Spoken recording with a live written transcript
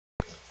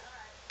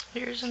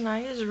Here's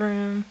Aniya's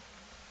room.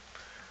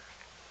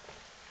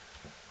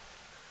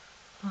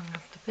 Hung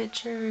up the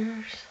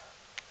pictures.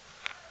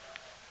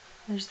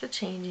 There's the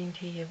changing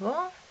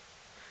table.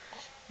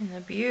 And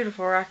the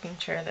beautiful rocking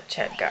chair that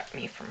Chad got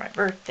me for my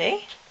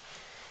birthday.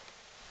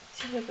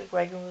 See, look like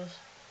wagon wheels.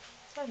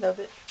 I love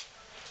it.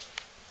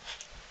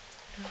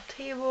 Little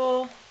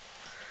table.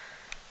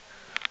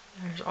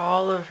 There's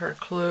all of her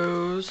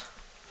clothes.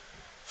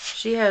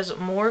 She has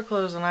more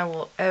clothes than I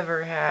will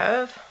ever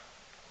have.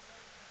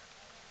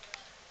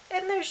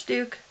 And there's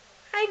Duke.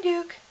 Hi,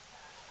 Duke.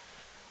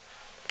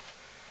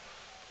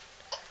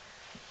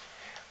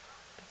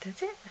 But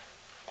that's it.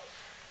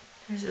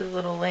 There's the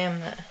little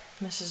lamb that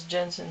Mrs.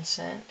 Jensen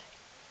sent.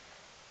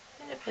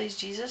 And it plays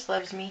Jesus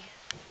Loves Me.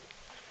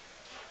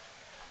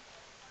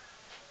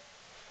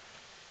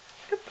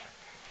 Oop.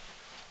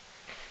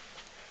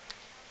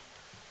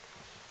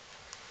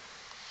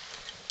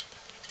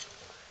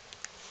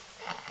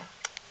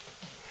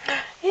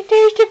 And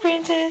there's the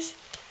princess.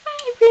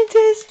 Hi,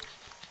 princess.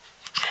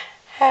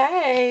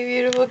 Hi,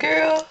 beautiful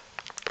girl.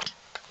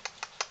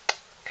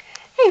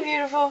 Hey,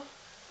 beautiful.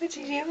 What's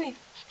he doing?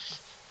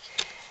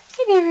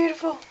 Hey there,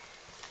 beautiful.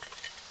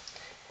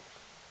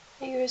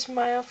 Are you gonna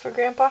smile for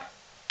Grandpa?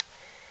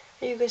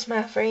 Are you gonna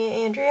smile for Aunt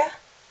Andrea?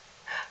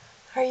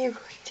 Are you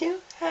going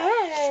to?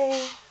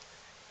 Hi.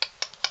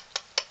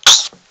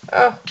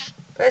 Oh,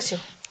 bless you.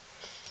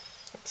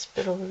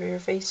 Spit all over your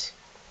face.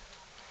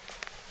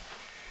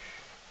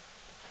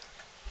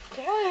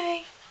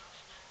 Hi.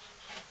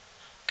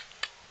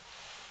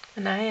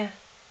 Aniya.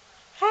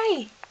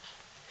 Hi.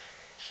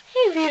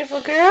 Hey,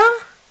 beautiful girl.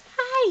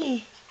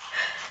 Hi.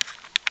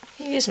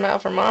 You can smile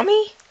for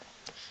Mommy?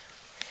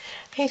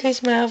 You can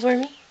smile for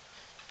me?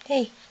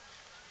 Hey.